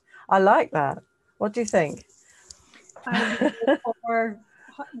shift? I like that. What do you think? I'm for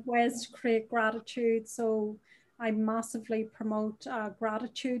ways to create gratitude. So I massively promote a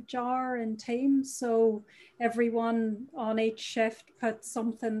gratitude jar in teams. So everyone on each shift puts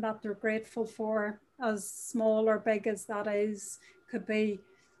something that they're grateful for, as small or big as that is. Could be,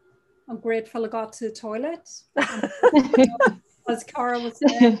 I'm grateful I got to the toilet. As Cara was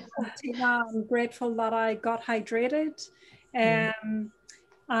saying, Tina, I'm grateful that I got hydrated. And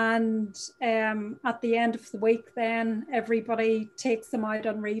at the end of the week, then everybody takes them out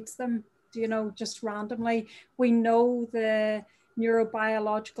and reads them, you know, just randomly. We know the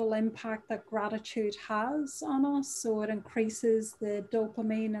neurobiological impact that gratitude has on us. So it increases the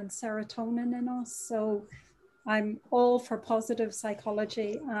dopamine and serotonin in us. So I'm all for positive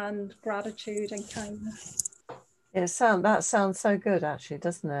psychology and gratitude and kindness. That sounds so good, actually,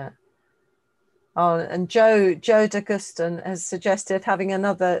 doesn't it? Oh, and Joe D'Augustin has suggested having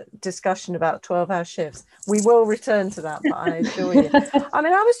another discussion about 12-hour shifts. We will return to that, but I assure you. I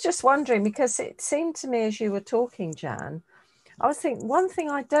mean, I was just wondering, because it seemed to me as you were talking, Jan, I was thinking, one thing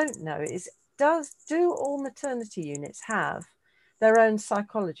I don't know is, do all maternity units have their own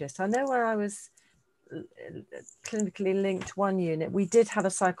psychologist? I know where I was clinically linked one unit, we did have a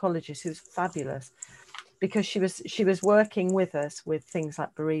psychologist who was fabulous, because she was working with us with things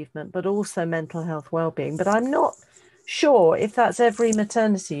like bereavement, but also mental health well-being. But I'm not sure if that's every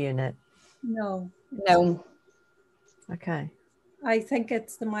maternity unit. No. Okay. I think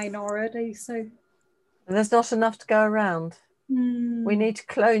it's the minority. So and there's not enough to go around. We need to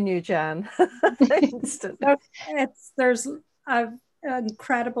clone you, Jan. Instantly. There's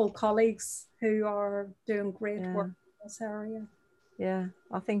incredible colleagues who are doing great work in this area. Yeah,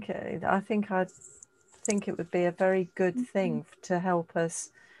 I think it would be a very good thing to help us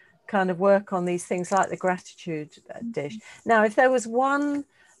kind of work on these things like the gratitude dish. Now, if there was one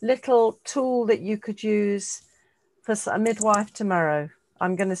little tool that you could use for a midwife tomorrow,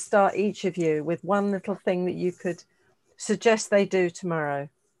 I'm going to start each of you with one little thing that you could suggest they do tomorrow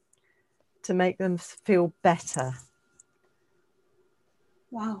to make them feel better.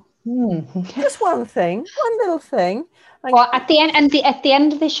 Wow. Just one thing, one little thing. Well, at the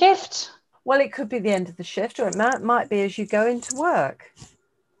end of the shift. Well, it could be the end of the shift, or it might be as you go into work.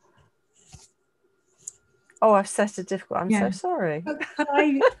 Oh, I've set a difficult. I'm so sorry. Could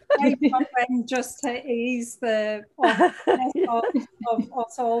I jump in just to ease the of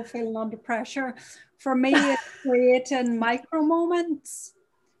us all feeling under pressure? For me, it's creating micro moments.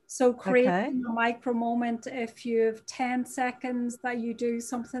 So creating a micro moment, if you have 10 seconds that you do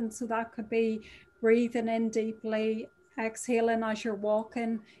something, so that could be breathing in deeply, exhaling as you're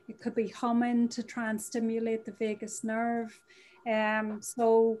walking. It could be humming to try and stimulate the vagus nerve.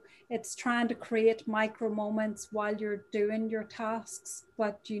 So it's trying to create micro moments while you're doing your tasks,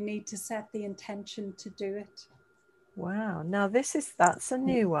 but you need to set the intention to do it. Wow. Now that's a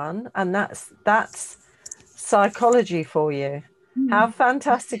new one, and that's psychology for you. How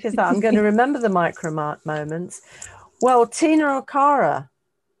fantastic is that? I'm going to remember the micro moments. Well, Tina or Cara?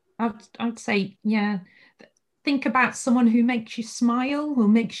 I'd say, think about someone who makes you smile, who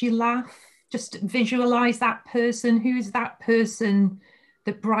makes you laugh. Just visualize that person. Who's that person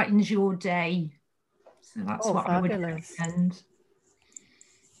that brightens your day? So that's what fabulous. I would recommend.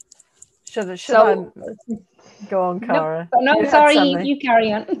 Should I go on, Cara? No, sorry, you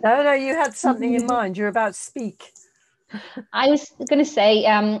carry on. No, you had something in mind. You're about to speak. I was going to say,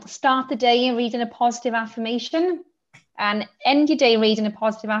 start the day reading a positive affirmation and end your day reading a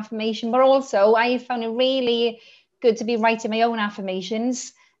positive affirmation. But also, I found it really good to be writing my own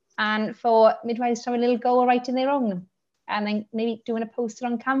affirmations, and for midwives to have a little go of writing their own, and then maybe doing a poster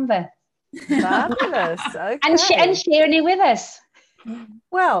on Canva. Fabulous. Okay. And sharing it with us.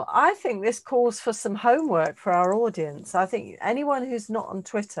 Well, I think this calls for some homework for our audience. I think anyone who's not on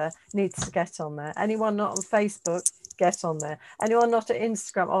Twitter needs to get on there. Anyone not on Facebook, get on there. Anyone not at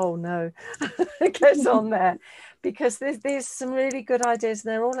Instagram, oh no, get on there, because there's some really good ideas,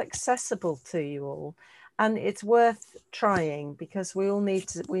 and they're all accessible to you all, and it's worth trying, because we need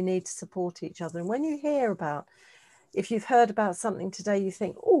to support each other. And when you hear about, if you've heard about something today, you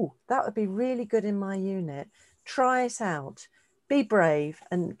think, oh, that would be really good in my unit, try it out. Be brave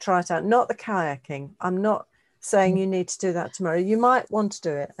and try it out. Not the kayaking. I'm not saying you need to do that tomorrow. You might want to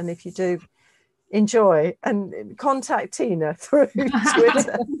do it. And if you do, enjoy and contact Tina through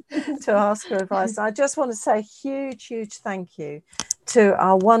Twitter to ask her advice. I just want to say a huge thank you to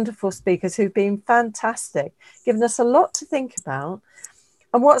our wonderful speakers who've been fantastic, given us a lot to think about.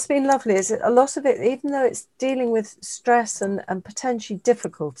 And what's been lovely is that a lot of it, even though it's dealing with stress and potentially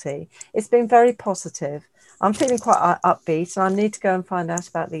difficulty, it's been very positive. I'm feeling quite upbeat, and I need to go and find out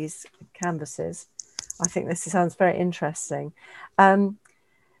about these canvases. I think this sounds very interesting.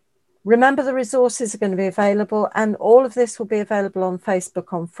 Remember, the resources are going to be available, and all of this will be available on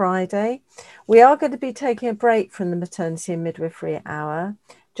Facebook on Friday. We are going to be taking a break from the Maternity and Midwifery Hour,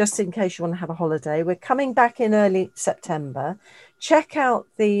 just in case you want to have a holiday. We're coming back in early September. Check out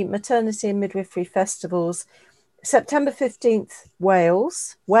the Maternity and Midwifery Festivals, September 15th,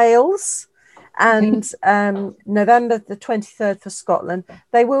 Wales, and November the 23rd for Scotland.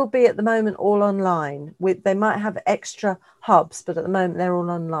 They will be at the moment all online. They might have extra hubs, but at the moment they're all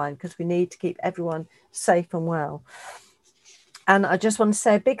online because we need to keep everyone safe and well. And I just want to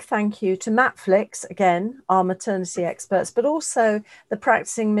say a big thank you to Matflix, again, our maternity experts, but also the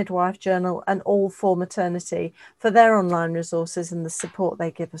Practicing Midwife Journal and All for Maternity for their online resources and the support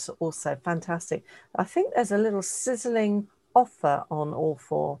they give us also. Fantastic. I think there's a little sizzling offer on All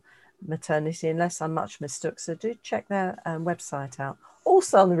for Maternity, unless I'm much mistook, so do check their website out,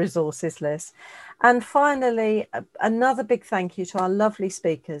 also on the resources list. And finally, another big thank you to our lovely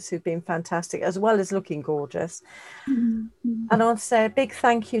speakers who've been fantastic, as well as looking gorgeous. And I want to say a big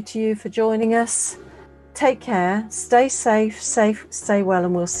thank you to you for joining us. Take care, stay safe, stay well,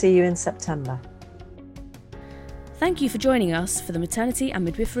 and we'll see you in September. Thank you for joining us for the Maternity and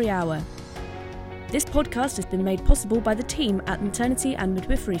Midwifery Hour. This podcast has been made possible by the team at Maternity and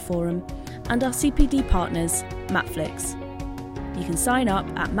Midwifery Forum and our CPD partners, Matflix. You can sign up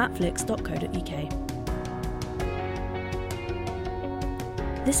at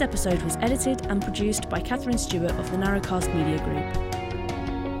matflix.co.uk. This episode was edited and produced by Catherine Stewart of the Narrowcast Media Group.